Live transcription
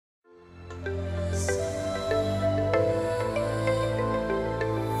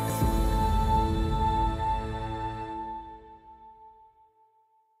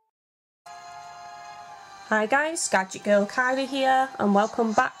Hi guys, GadgetGirlKylie here, and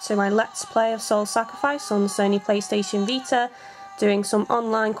welcome back to my Let's Play of Soul Sacrifice on the Sony PlayStation Vita, doing some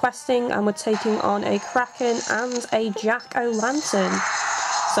online questing, and we're taking on a Kraken and a Jack-o'-lantern.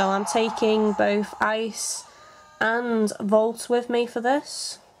 So I'm taking both Ice and Volt with me for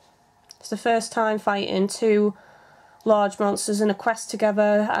this. It's the first time fighting two large monsters in a quest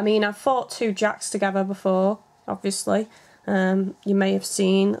together. I mean, I've fought two Jacks together before, obviously. You may have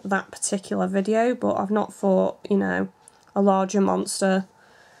seen that particular video, but I've not fought, you know, a larger monster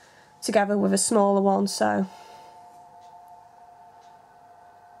together with a smaller one, so...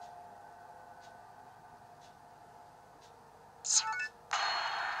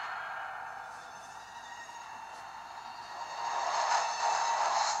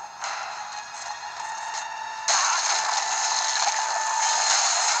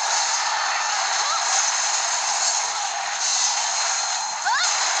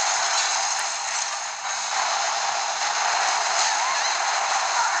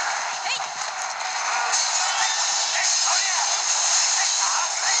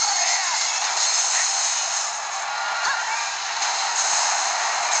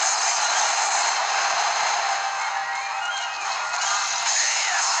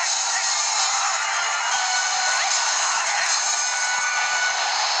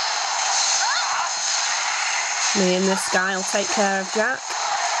 Me and this guy will take care of Jack.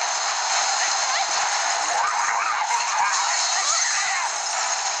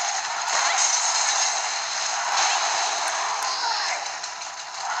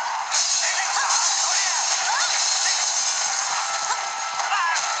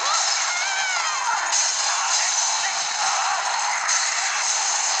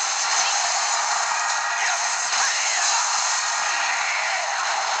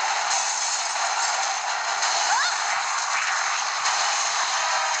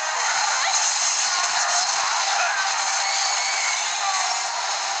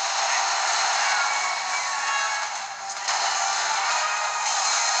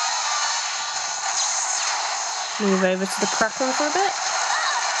 Move over to the Kraken for a bit.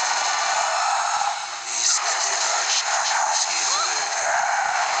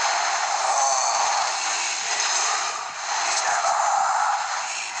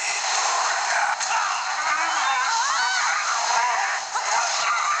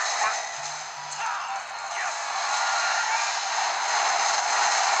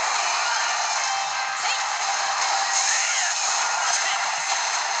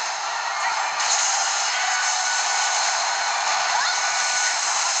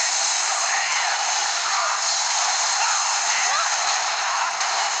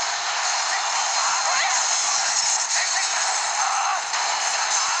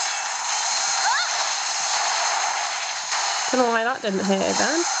 I don't know why that didn't hit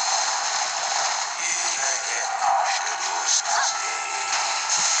again.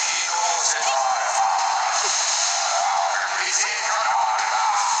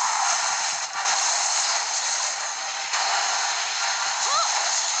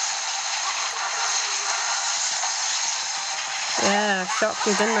 Yeah, shocked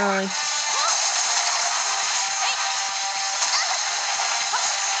you, didn't I?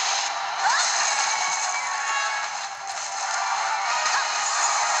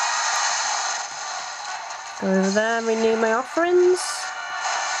 Go over there and renew my offerings.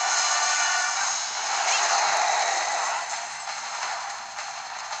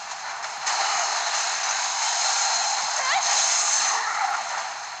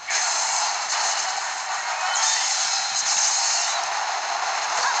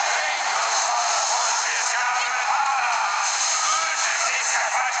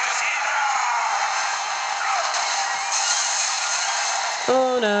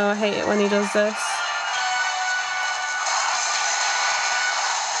 Oh no, I hate it when he does this.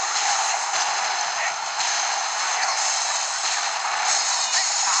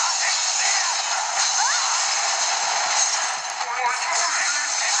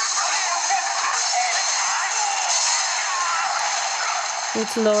 Need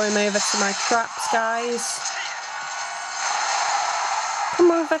to lure him over to my traps, guys.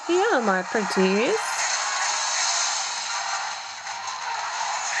 Come over here, my pretties.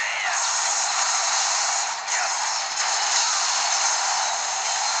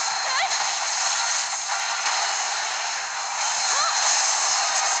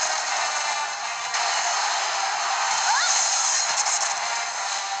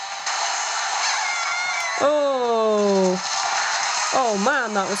 Oh! Oh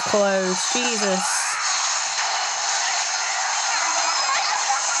man, that was close. Jesus.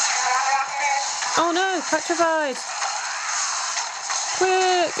 Oh no, petrified.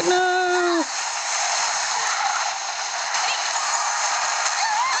 Quick, no.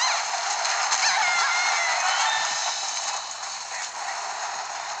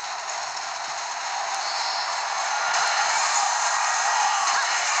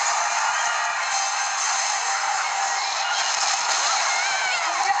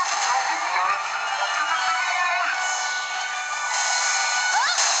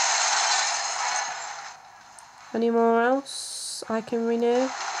 Any more else I can renew?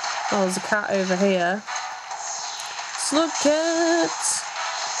 Oh, there's a cat over here. Slug cat!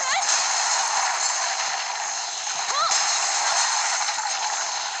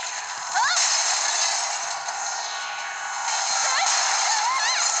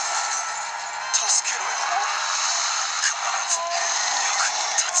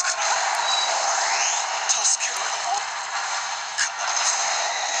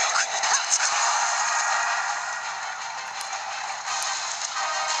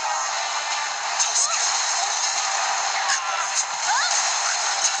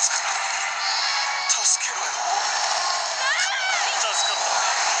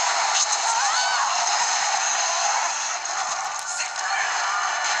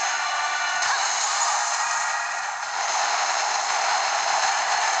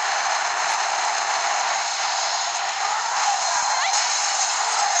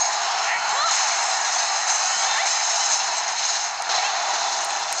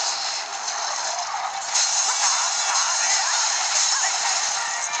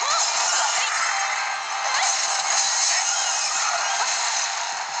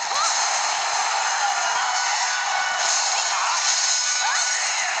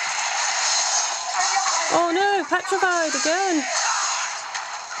 Oh no, petrified again.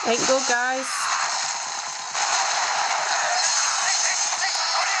 Ain't good, guys.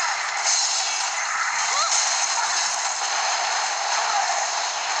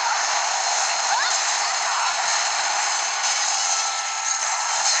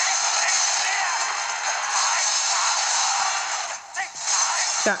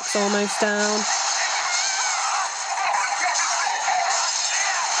 Jack's almost down.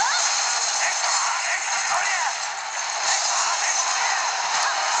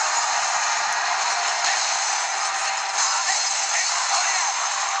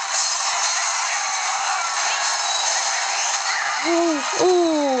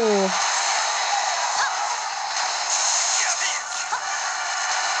 Ooh.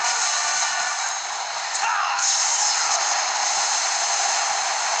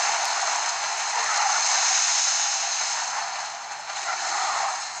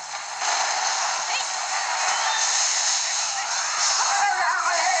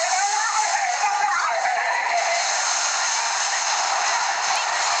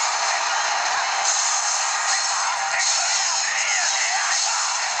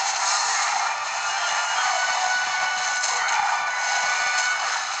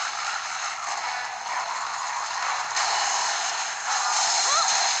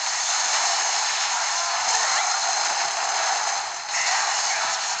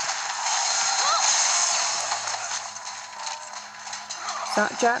 Is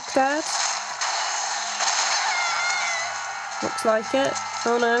that Jack dead? Looks like it.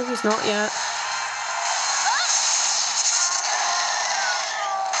 Oh no, he's not yet.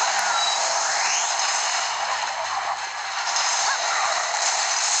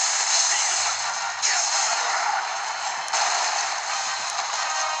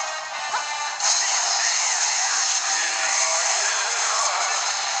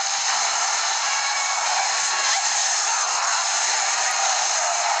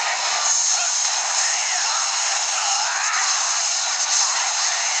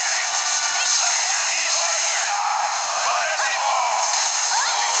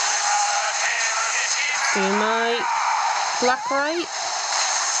 Doing my black right.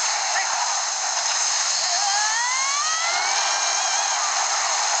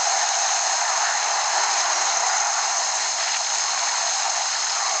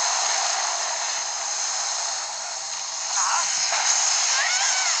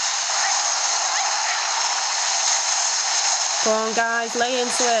 Go on guys, lay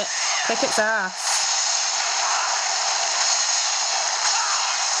into it. Kick its ass.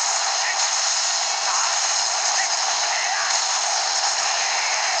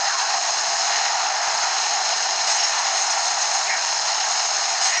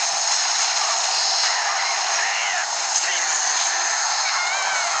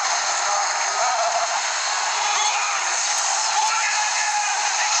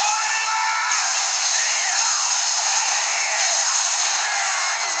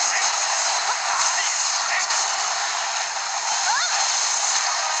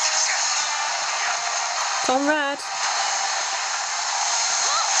 It's on red.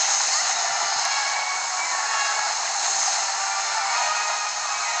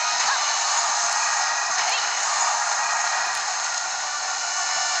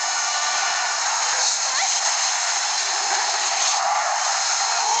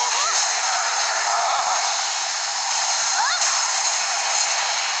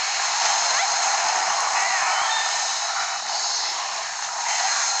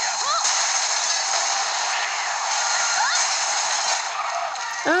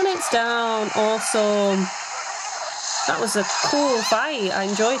 And it's down. Awesome. That was a cool fight. I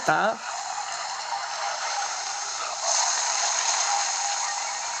enjoyed that.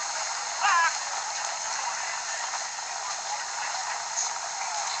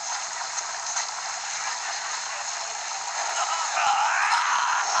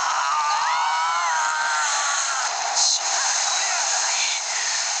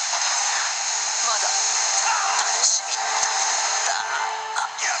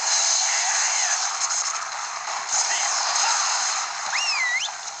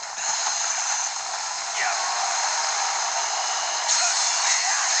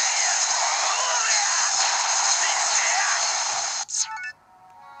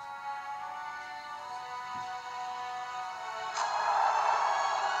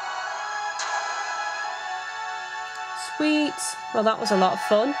 Sweet. Well, that was a lot of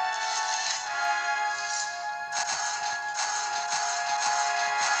fun.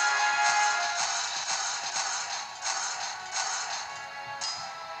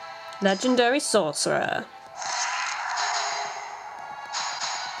 Legendary Sorcerer.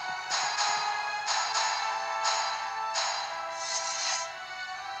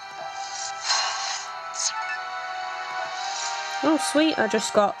 Oh sweet, I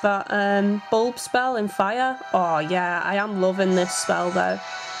just got that bulb spell in fire. Oh yeah, I am loving this spell though.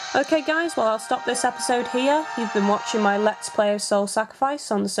 Okay guys, well I'll stop this episode here. You've been watching my Let's Play of Soul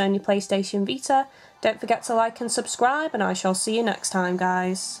Sacrifice on the Sony PlayStation Vita. Don't forget to like and subscribe, and I shall see you next time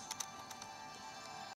guys.